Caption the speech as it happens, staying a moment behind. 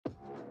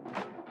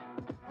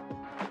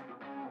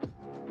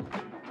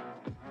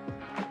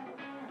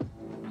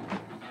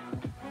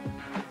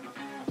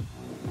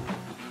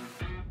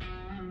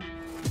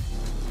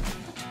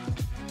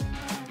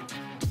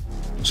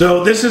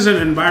So this is an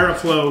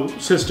Enviroflow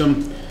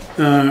system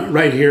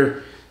right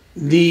here.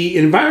 The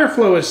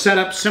Enviroflow is set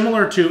up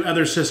similar to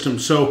other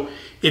systems. So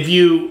if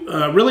you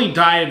really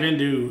dive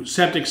into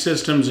septic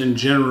systems in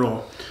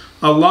general,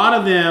 a lot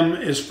of them,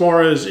 as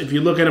far as if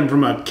you look at them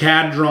from a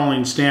CAD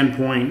drawing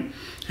standpoint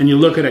and you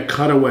look at a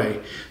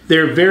cutaway,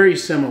 they're very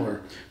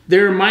similar.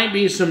 There might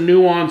be some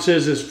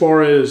nuances as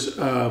far as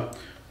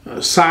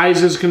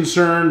size is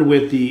concerned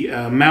with the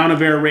amount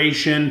of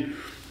aeration,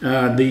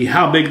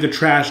 how big the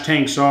trash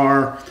tanks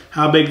are,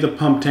 how big the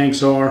pump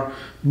tanks are.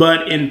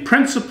 But in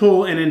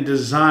principle and in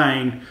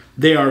design,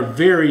 they are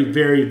very,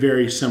 very,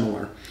 very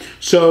similar.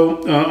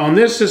 So on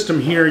this system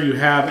here, you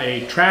have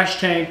a trash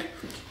tank,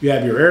 you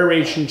have your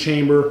aeration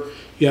chamber,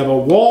 you have a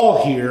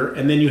wall here,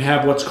 and then you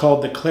have what's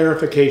called the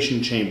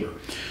clarification chamber.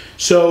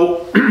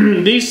 So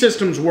these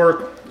systems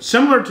work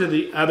similar to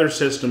the other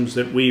systems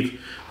that we've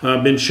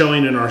been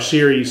showing in our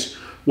series,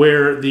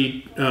 where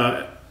the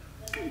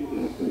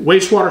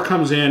wastewater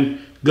comes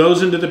in,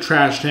 goes into the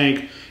trash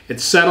tank, it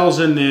settles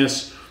in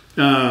this,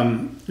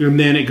 and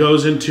then it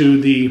goes into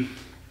the,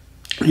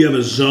 you have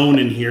a zone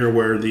in here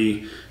where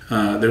the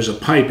there's a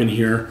pipe in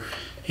here,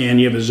 and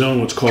you have a zone,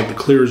 what's called the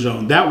clear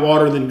zone. That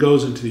water then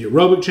goes into the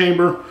aerobic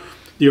chamber.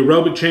 The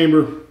aerobic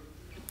chamber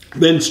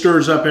then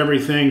stirs up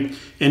everything,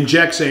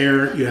 injects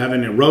air. You have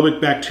an aerobic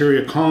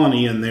bacteria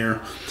colony in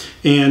there,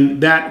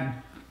 and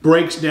that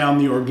breaks down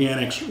the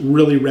organics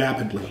really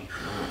rapidly.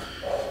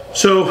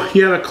 So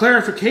you have a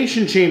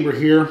clarification chamber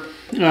here.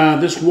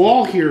 This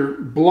wall here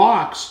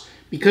blocks,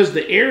 because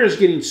the air is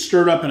getting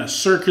stirred up in a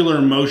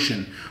circular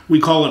motion. We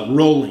call it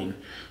rolling.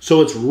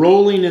 So it's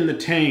rolling in the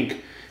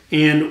tank.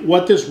 And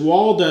what this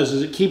wall does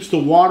is it keeps the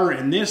water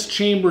in this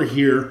chamber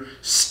here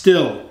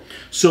still,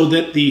 so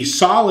that the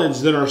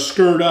solids that are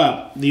stirred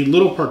up, the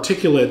little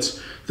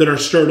particulates that are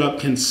stirred up,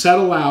 can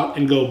settle out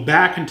and go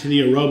back into the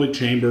aerobic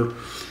chamber.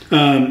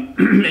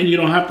 And you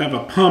don't have to have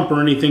a pump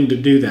or anything to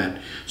do that.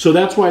 So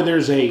that's why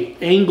there's an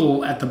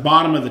angle at the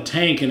bottom of the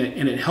tank, and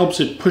it helps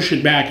it push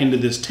it back into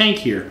this tank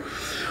here.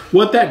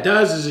 What that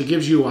does is it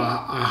gives you a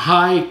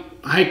high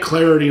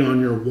clarity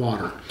on your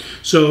water.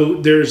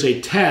 So there's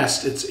a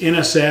test, it's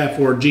NSF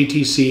or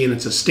GTC, and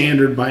it's a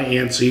standard by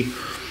ANSI.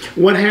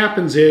 What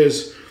happens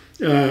is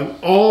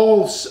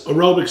all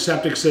aerobic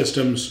septic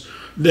systems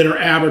that are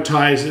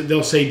advertised,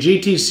 they'll say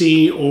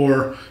GTC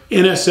or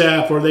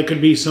NSF, or they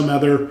could be some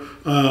other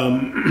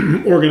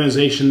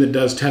organization that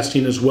does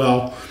testing as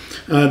well.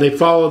 They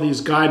follow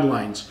these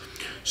guidelines.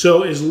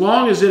 So as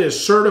long as it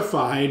is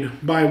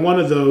certified by one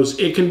of those,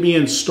 it can be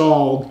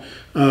installed,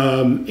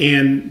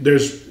 and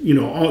there's, you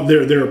know,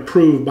 they're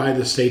approved by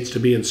the states to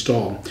be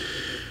installed.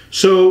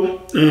 So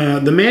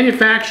the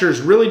manufacturers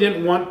really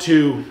didn't want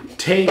to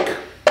take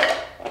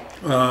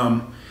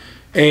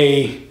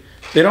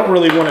they don't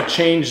really want to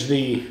change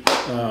the,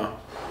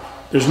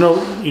 there's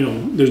no, you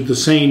know, there's the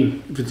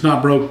same, if it's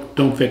not broke,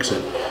 don't fix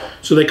it.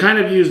 So they kind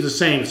of use the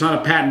same. It's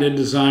not a patented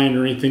design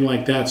or anything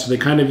like that. So they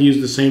kind of use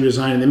the same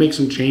design, and they make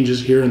some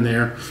changes here and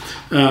there.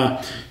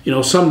 You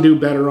know, some do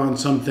better on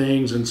some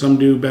things and some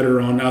do better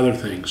on other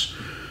things.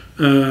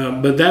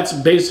 But that's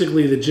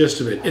basically the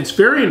gist of it. It's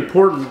very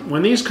important.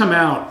 When these come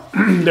out,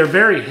 they're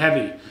very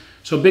heavy.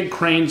 So big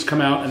cranes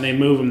come out and they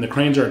move them. The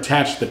cranes are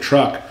attached to the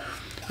truck,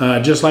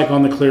 just like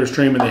on the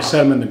Clearstream, and they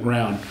set them in the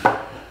ground.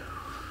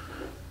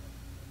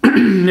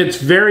 It's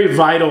very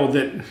vital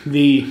that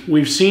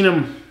we've seen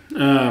them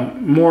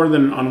more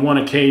than on one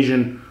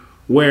occasion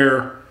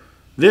where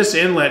this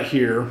inlet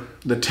here,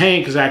 the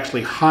tank is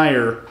actually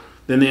higher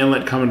than the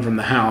inlet coming from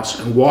the house,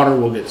 and water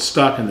will get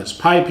stuck in this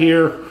pipe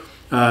here.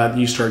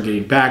 You start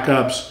getting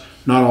backups.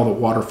 Not all the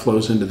water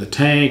flows into the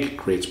tank. It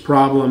creates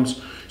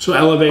problems. So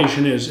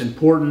elevation is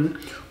important.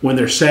 When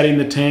they're setting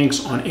the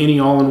tanks on any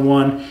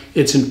all-in-one,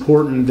 it's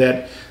important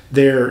that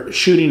they're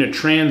shooting a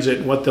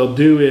transit. What they'll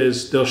do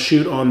is they'll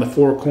shoot on the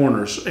four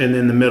corners and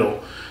in the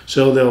middle.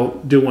 So they'll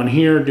do one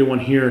here, do one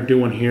here, do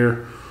one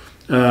here,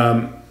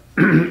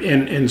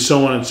 and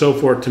so on and so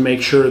forth, to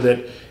make sure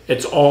that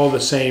it's all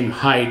the same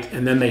height,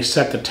 and then they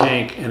set the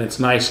tank and it's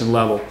nice and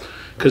level.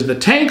 Because the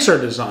tanks are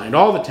designed,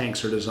 all the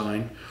tanks are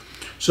designed,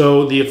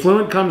 so the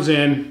effluent comes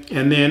in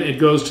and then it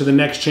goes to the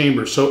next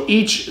chamber. So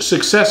each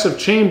successive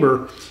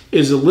chamber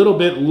is a little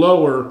bit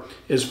lower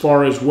as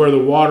far as where the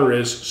water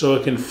is, so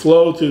it can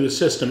flow through the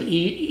system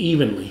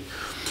evenly.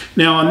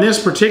 Now on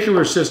this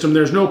particular system,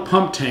 there's no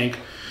pump tank,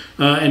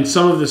 and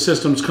some of the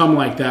systems come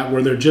like that,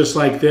 where they're just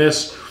like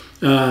this,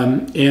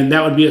 and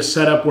that would be a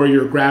setup where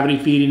you're gravity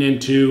feeding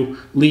into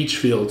leach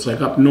fields,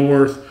 like up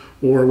north,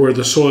 or where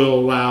the soil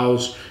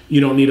allows,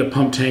 you don't need a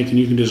pump tank and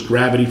you can just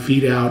gravity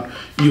feed out.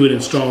 You would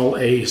install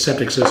a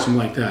septic system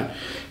like that.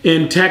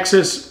 In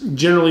Texas,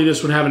 generally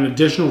this would have an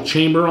additional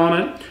chamber on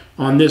it,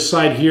 on this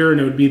side here,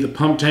 and it would be the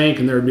pump tank,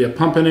 and there would be a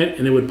pump in it,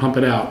 and it would pump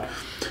it out.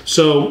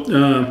 So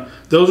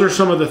those are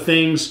some of the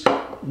things.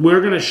 We're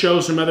going to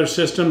show some other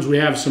systems. We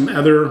have some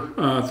other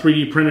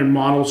 3D printed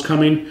models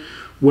coming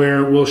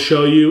where we'll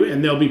show you,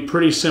 and they'll be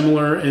pretty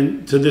similar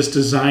to this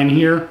design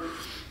here.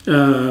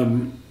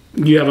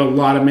 You have a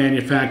lot of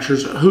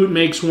manufacturers. Hoot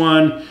makes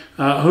one.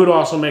 Hoot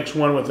also makes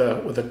one with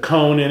a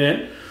cone in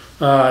it.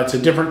 It's a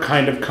different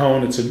kind of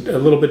cone. It's a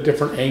little bit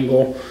different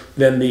angle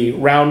than the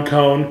round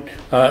cone.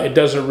 It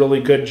does a really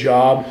good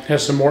job.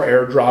 Has some more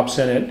air drops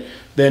in it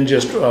than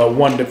just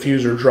one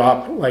diffuser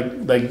drop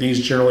like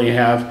these generally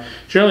have.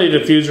 Generally,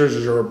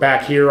 diffusers are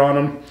back here on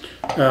them.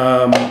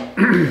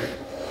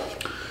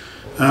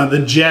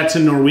 The Jets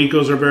and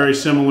Norwecos are very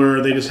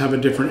similar. They just have a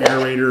different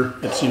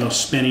aerator. It's, you know,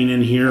 spinning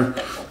in here.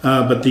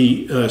 But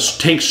the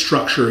tank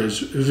structure is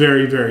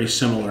very, very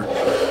similar.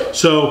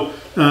 So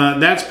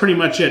that's pretty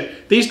much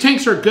it. These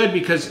tanks are good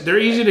because they're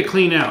easy to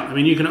clean out. I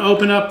mean, you can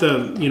open up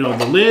the, you know,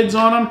 the lids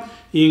on them.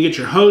 You can get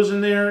your hose in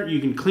there. You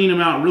can clean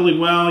them out really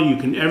well. You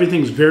can,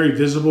 everything's very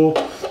visible.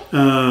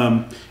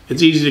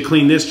 It's easy to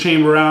clean this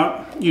chamber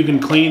out. You can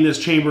clean this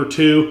chamber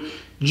too.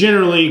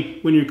 Generally,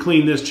 when you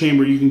clean this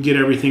chamber, you can get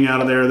everything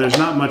out of there. There's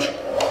not much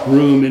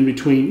room in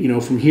between, you know,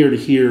 from here to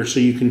here.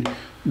 So you can,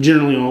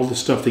 generally all the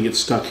stuff that gets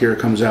stuck here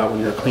comes out when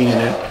you're cleaning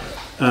it.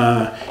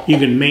 You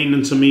can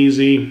maintenance them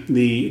easy.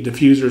 The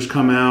diffusers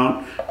come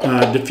out.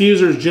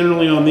 Diffusers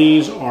generally on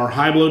these are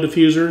high blow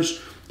diffusers.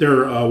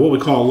 They're what we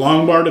call a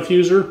long bar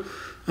diffuser.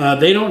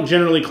 They don't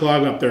generally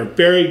clog up. They're a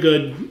very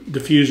good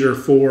diffuser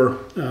for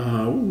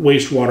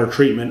wastewater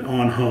treatment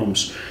on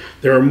homes.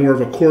 They're more of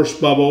a coarse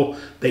bubble.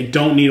 They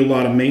don't need a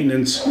lot of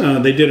maintenance.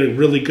 They did a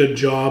really good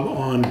job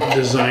on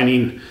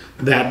designing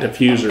that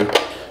diffuser.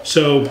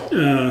 So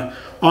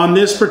on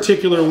this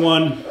particular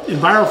one,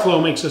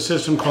 Enviroflow makes a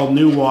system called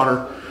New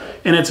Water,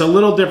 and it's a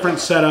little different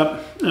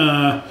setup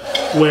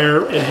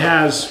where it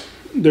has,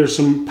 there's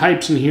some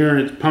pipes in here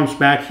and it pumps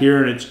back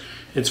here, and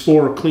it's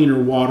for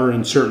cleaner water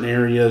in certain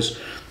areas.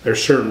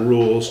 There's certain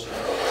rules.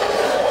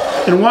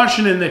 In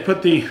Washington, they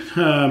put the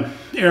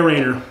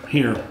aerator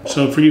here.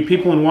 So for you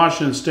people in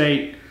Washington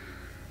State,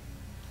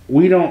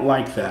 we don't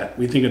like that.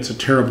 We think it's a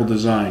terrible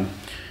design.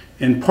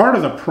 And part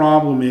of the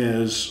problem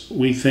is,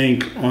 we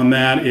think on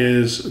that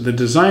is the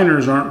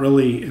designers aren't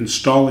really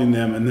installing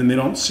them, and then they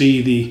don't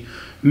see the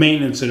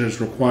maintenance that is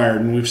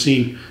required. And we've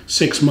seen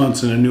 6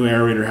 months and a new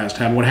aerator has to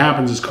happen. What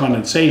happens is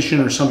condensation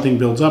or something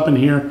builds up in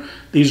here.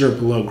 These are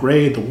below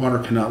grade. The water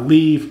cannot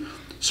leave,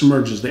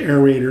 submerges the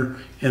aerator,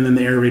 and then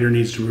the aerator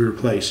needs to be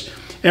replaced.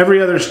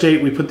 Every other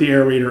state, we put the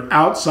aerator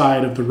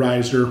outside of the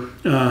riser.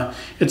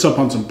 It's up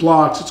on some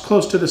blocks. It's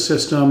close to the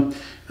system,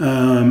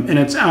 and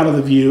it's out of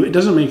the view. It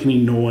doesn't make any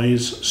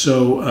noise,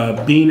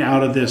 so being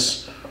out of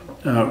this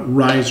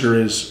riser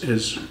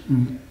is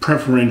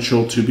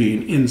preferential to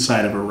being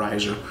inside of a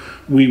riser.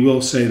 We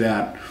will say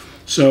that.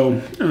 So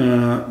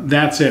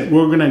that's it.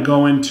 We're going to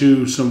go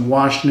into some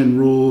Washington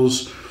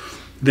rules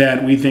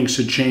that we think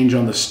should change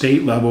on the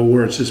state level,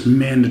 where it's just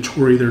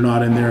mandatory. They're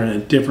not in there in a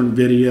different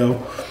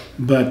video.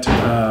 But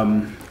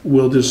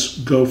we'll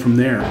just go from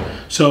there.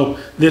 So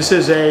this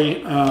is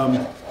a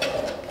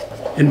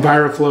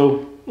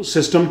Enviroflow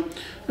system.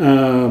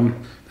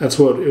 That's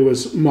what it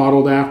was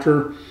modeled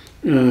after.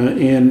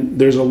 And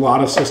there's a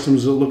lot of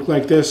systems that look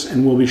like this,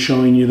 and we'll be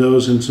showing you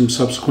those in some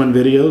subsequent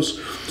videos.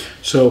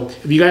 So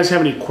if you guys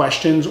have any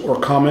questions or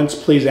comments,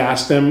 please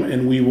ask them,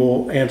 and we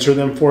will answer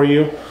them for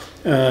you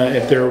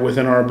if they're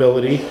within our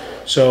ability.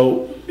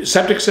 So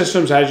septic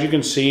systems, as you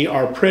can see,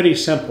 are pretty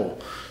simple.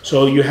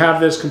 So you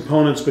have this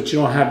components, but you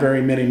don't have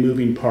very many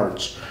moving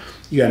parts.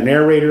 You got an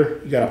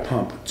aerator, you got a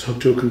pump. It's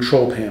hooked to a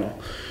control panel.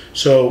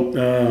 So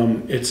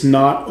it's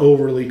not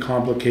overly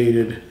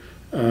complicated.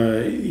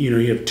 You know,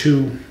 you have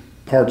 2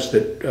 parts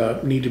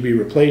that need to be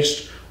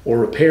replaced or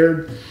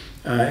repaired,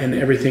 and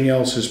everything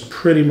else is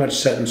pretty much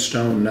set in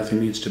stone. Nothing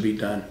needs to be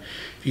done.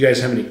 If you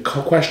guys have any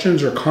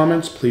questions or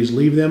comments, please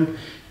leave them,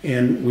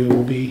 and we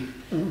will be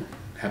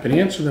happy to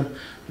answer them.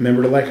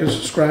 Remember to like and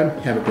subscribe.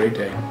 Have a great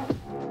day.